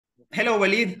Hello,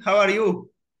 Walid. How are you?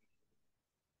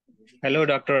 Hello,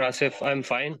 Dr. Asif. I'm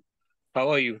fine. How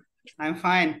are you? I'm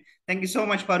fine. Thank you so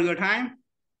much for your time.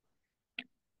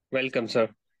 Welcome, sir.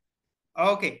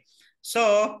 Okay.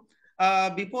 So,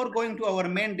 before going to our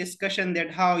main discussion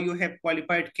that how you have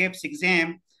qualified KAPS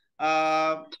exam,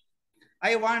 uh,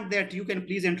 I want that you can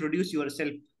please introduce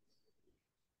yourself.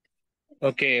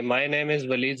 Okay, my name is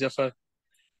Walid Zafar.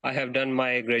 I have done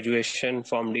my graduation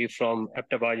from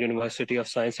Aptabad University of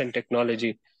Science and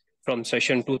Technology from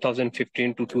session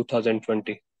 2015 to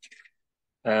 2020.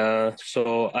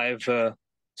 So I've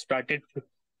started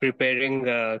preparing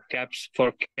KAPS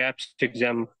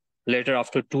exam later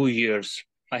after 2 years.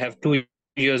 I have 2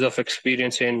 years of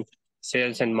experience in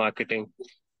sales and marketing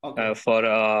Okay. for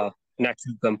a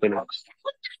national company.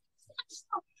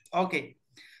 Okay.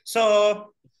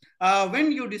 So,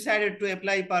 when you decided to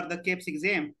apply for the KAPS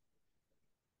exam,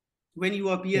 when you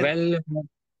appear, Well,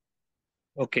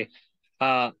 okay.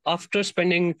 After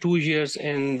spending 2 years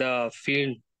in the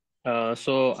field,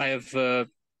 so I have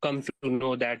come to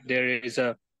know that there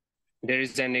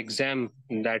is an exam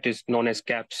that is known as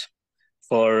KAPS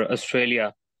for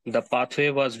Australia. The pathway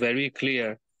was very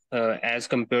clear as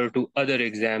compared to other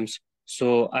exams.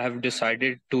 So I have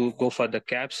decided to go for the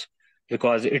KAPS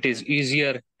because it is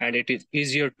easier and it is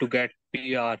easier to get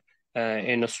PR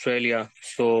in Australia.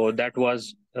 So that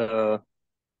was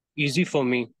easy for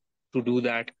me to do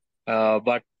that.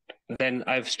 But then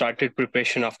I've started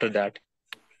preparation after that.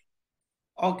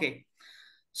 okay.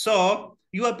 So,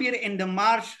 you appear in the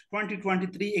March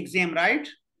 2023 exam, right?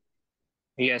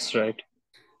 Yes, right.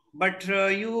 But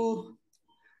you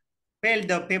failed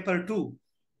the paper two.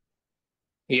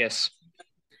 Yes.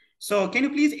 So can you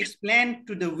please explain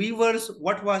to the viewers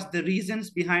what was the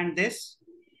reasons behind this?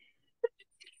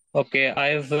 Okay,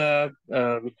 I've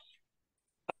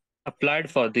applied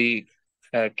for the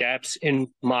CAPS in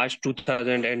March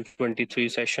 2023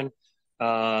 session.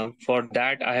 For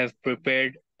that, I have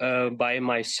prepared by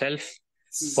myself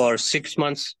for 6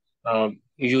 months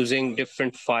using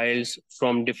different files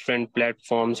from different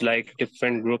platforms like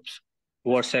different groups,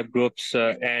 WhatsApp groups,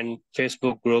 and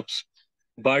Facebook groups.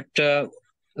 But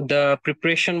the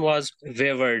preparation was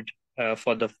wavered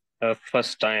for the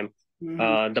first time.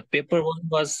 Mhm, The paper one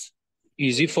was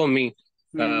easy for me,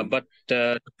 mhm. but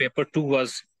the paper two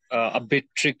was a bit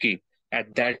tricky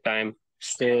at that time.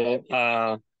 So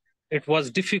it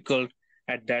was difficult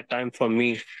at that time for me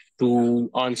to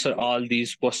answer all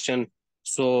these questions.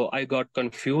 So I got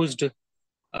confused.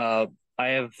 Uh, I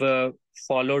have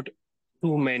followed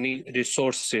too many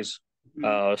resources.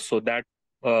 So that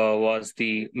was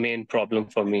the main problem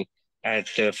for me at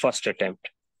first attempt.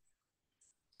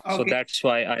 So Okay, that's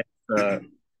why I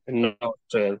not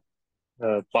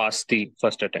passed the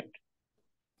first attempt.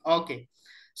 okay.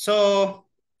 So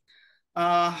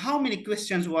how many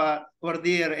questions were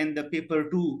there in the paper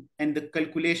two and the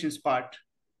calculations part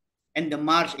and the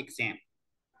March exam?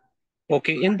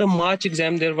 Okay, in the March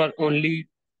exam, there were only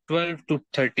 12 to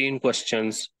 13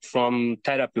 questions from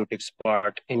therapeutics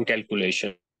part in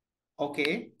calculations.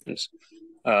 Okay,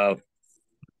 Uh,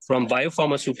 from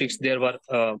biopharmaceutics, there were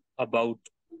about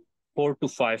 4 to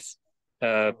 5.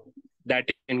 Uh, that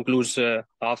includes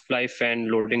half-life and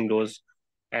loading dose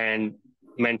and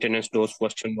maintenance dose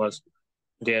question was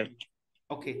there.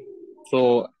 okay. So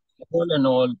all in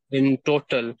all, in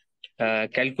total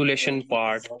calculation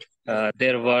part,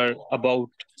 there were about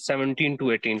 17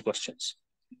 to 18 questions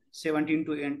 17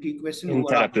 to 20 question in overall.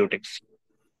 therapeutics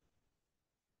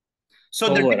So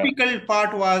the overall. difficult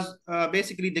part was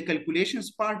basically the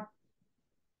calculations part.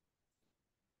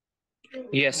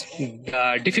 Yes,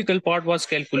 the difficult part was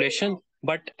calculation,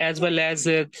 but as well as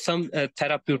some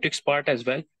therapeutics part as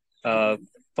well. Uh,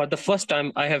 for the first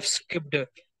time, I have skipped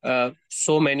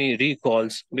so many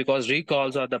recalls because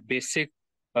recalls are the basic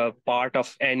part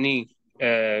of any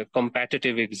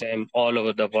competitive exam all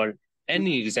over the world.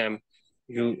 Any exam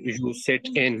you sit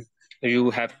in, you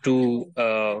have to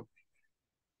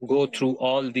go through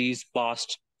all these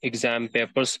past exam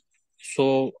papers.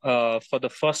 So for the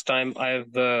first time,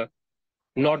 I've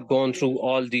not gone through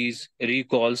all these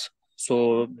recalls.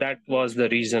 So that was the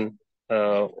reason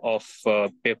of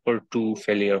paper two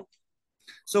failure.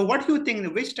 So what do you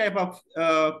think, which type of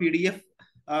PDF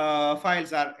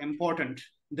files are important?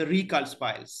 The recalls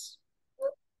files.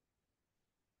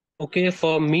 Okay,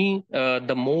 for me,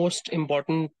 the most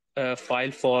important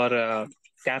file for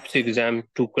CAPS exam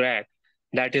to crack,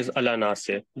 that is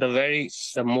Alanase,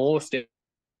 the most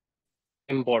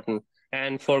important.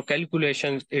 And for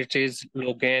calculations, it is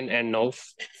Logan and Nauf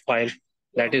file.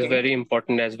 That is Okay. very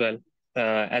important as well,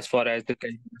 as far as the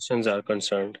calculations are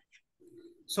concerned.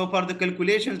 So for the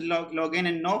calculations, login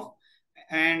and NOF.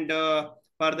 and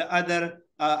for the other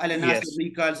Al-Nasir Yes.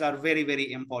 recalls are very,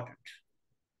 very important.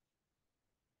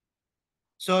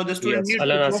 So the student Yes. needs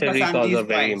to Al-Nasir focus on recalls these are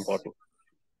very files. important.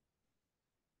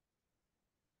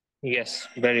 Yes,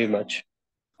 very much.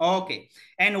 Okay.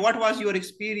 And what was your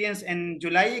experience in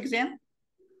July exam?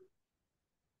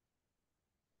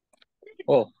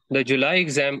 Oh, the July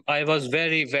exam, I was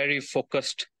very, very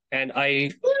focused, and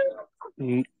I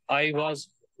was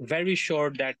very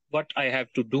sure that what I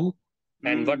have to do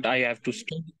and what I have to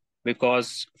study,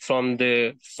 because from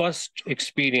the first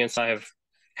experience I have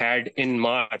had in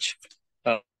March,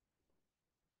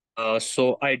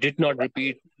 so I did not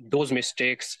repeat those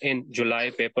mistakes in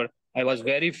July paper. I was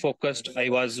very focused. I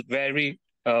was very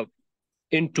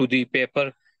into the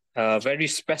paper, very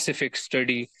specific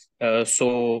study.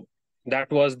 So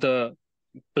that was the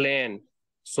plan.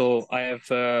 So I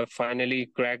have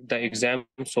finally cracked the exam.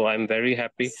 So I'm very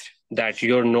happy that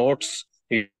your notes,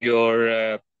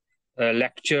 your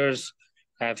lectures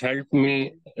have helped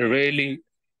me really.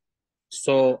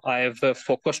 So I have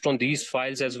focused on these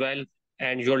files as well,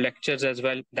 and your lectures as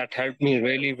well. That helped me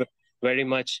really very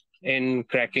much in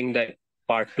cracking the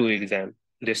part 2 exam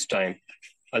this time.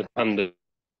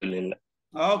 Alhamdulillah.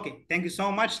 Okay, thank you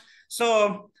so much.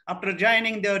 So after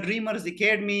joining the Dreamers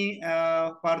Academy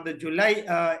for the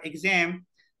July exam,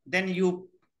 then you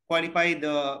qualify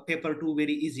the paper 2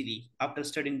 very easily after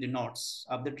studying the notes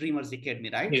of the Dreamers Academy,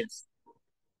 right? Yes.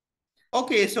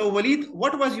 Okay, so Walid,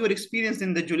 what was your experience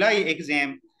in the July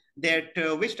exam? That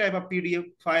which type of PDF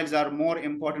files are more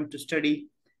important to study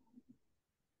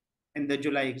in the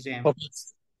July exam? Okay.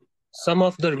 Some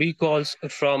of the recalls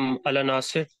from Al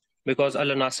Nasir, because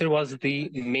Al Nasir was the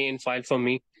main file for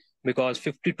me, because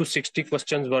 50 to 60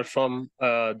 questions were from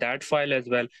that file as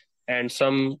well, and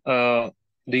some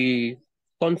the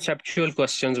conceptual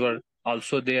questions were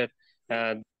also there.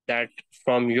 That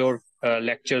from your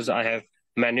lectures, I have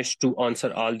managed to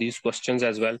answer all these questions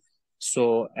as well.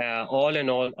 So all in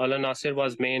all, Al Nasir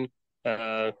was main.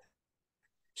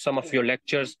 Some of your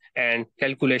lectures and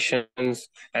calculations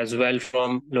as well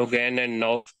from Logan and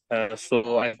now.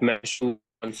 So I've managed to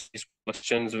answer these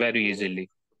questions very easily.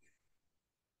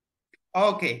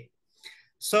 Okay,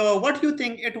 so what do you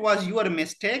think it was your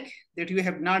mistake that you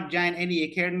have not joined any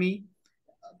academy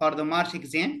for the March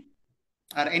exam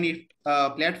or any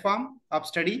platform of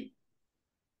study?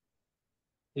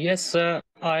 Yes,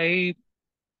 I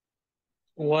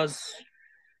was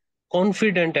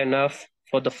confident enough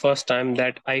for the first time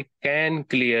that I can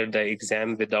clear the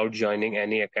exam without joining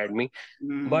any academy.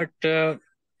 But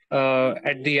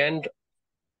at the end,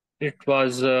 it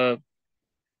was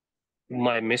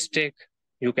my mistake.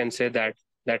 You can say that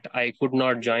I could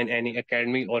not join any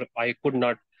academy, or I could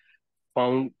not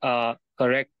found a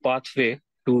correct pathway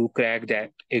to crack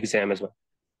that exam as well.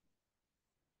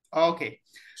 Okay,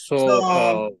 So,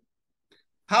 so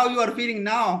how you are feeling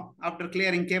now after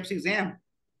clearing KAPS exam?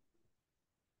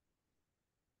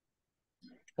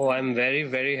 I'm very,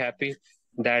 very happy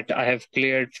that I have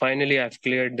cleared. Finally, I've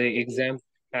cleared the exam,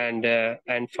 and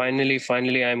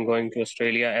finally, I'm going to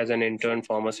Australia as an intern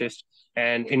pharmacist,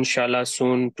 and inshallah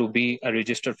soon to be a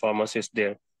registered pharmacist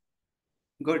there.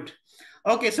 Good.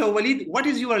 Okay, so Walid, what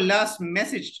is your last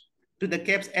message to the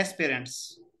KAPS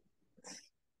aspirants?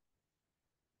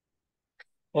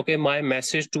 Okay, my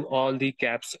message to all the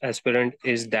KAPS aspirant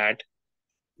is that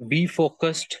be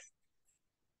focused,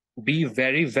 be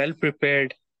very well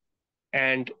prepared,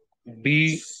 and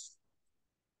be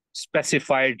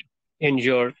specified in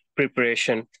your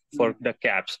preparation for the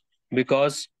KAPS,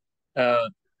 because uh,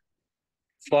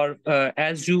 for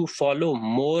as you follow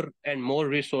more and more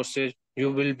resources, you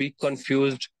will be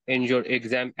confused in your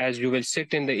exam. As you will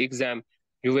sit in the exam,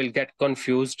 you will get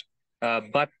confused,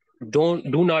 but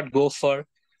do not go for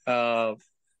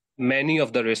many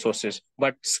of the resources,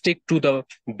 but stick to the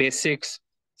basics,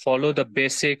 follow the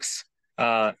basics,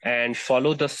 and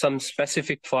follow the some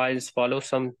specific files, follow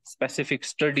some specific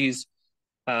studies,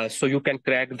 so you can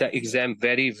crack the exam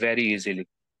very, very easily.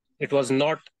 It was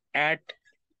not at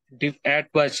at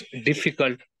much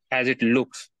difficult as it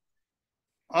looks.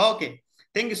 Okay,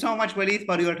 thank you so much, Walid,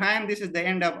 for your time. This is the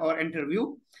end of our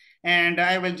interview. And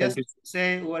I will Thank just you.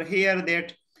 say over here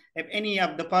that if any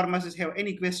of the pharmacists have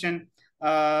any question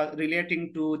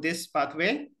relating to this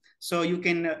pathway, so you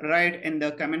can write in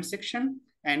the comment section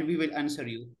and we will answer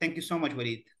you. Thank you so much,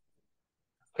 Walid.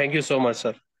 Thank you so much,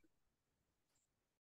 sir.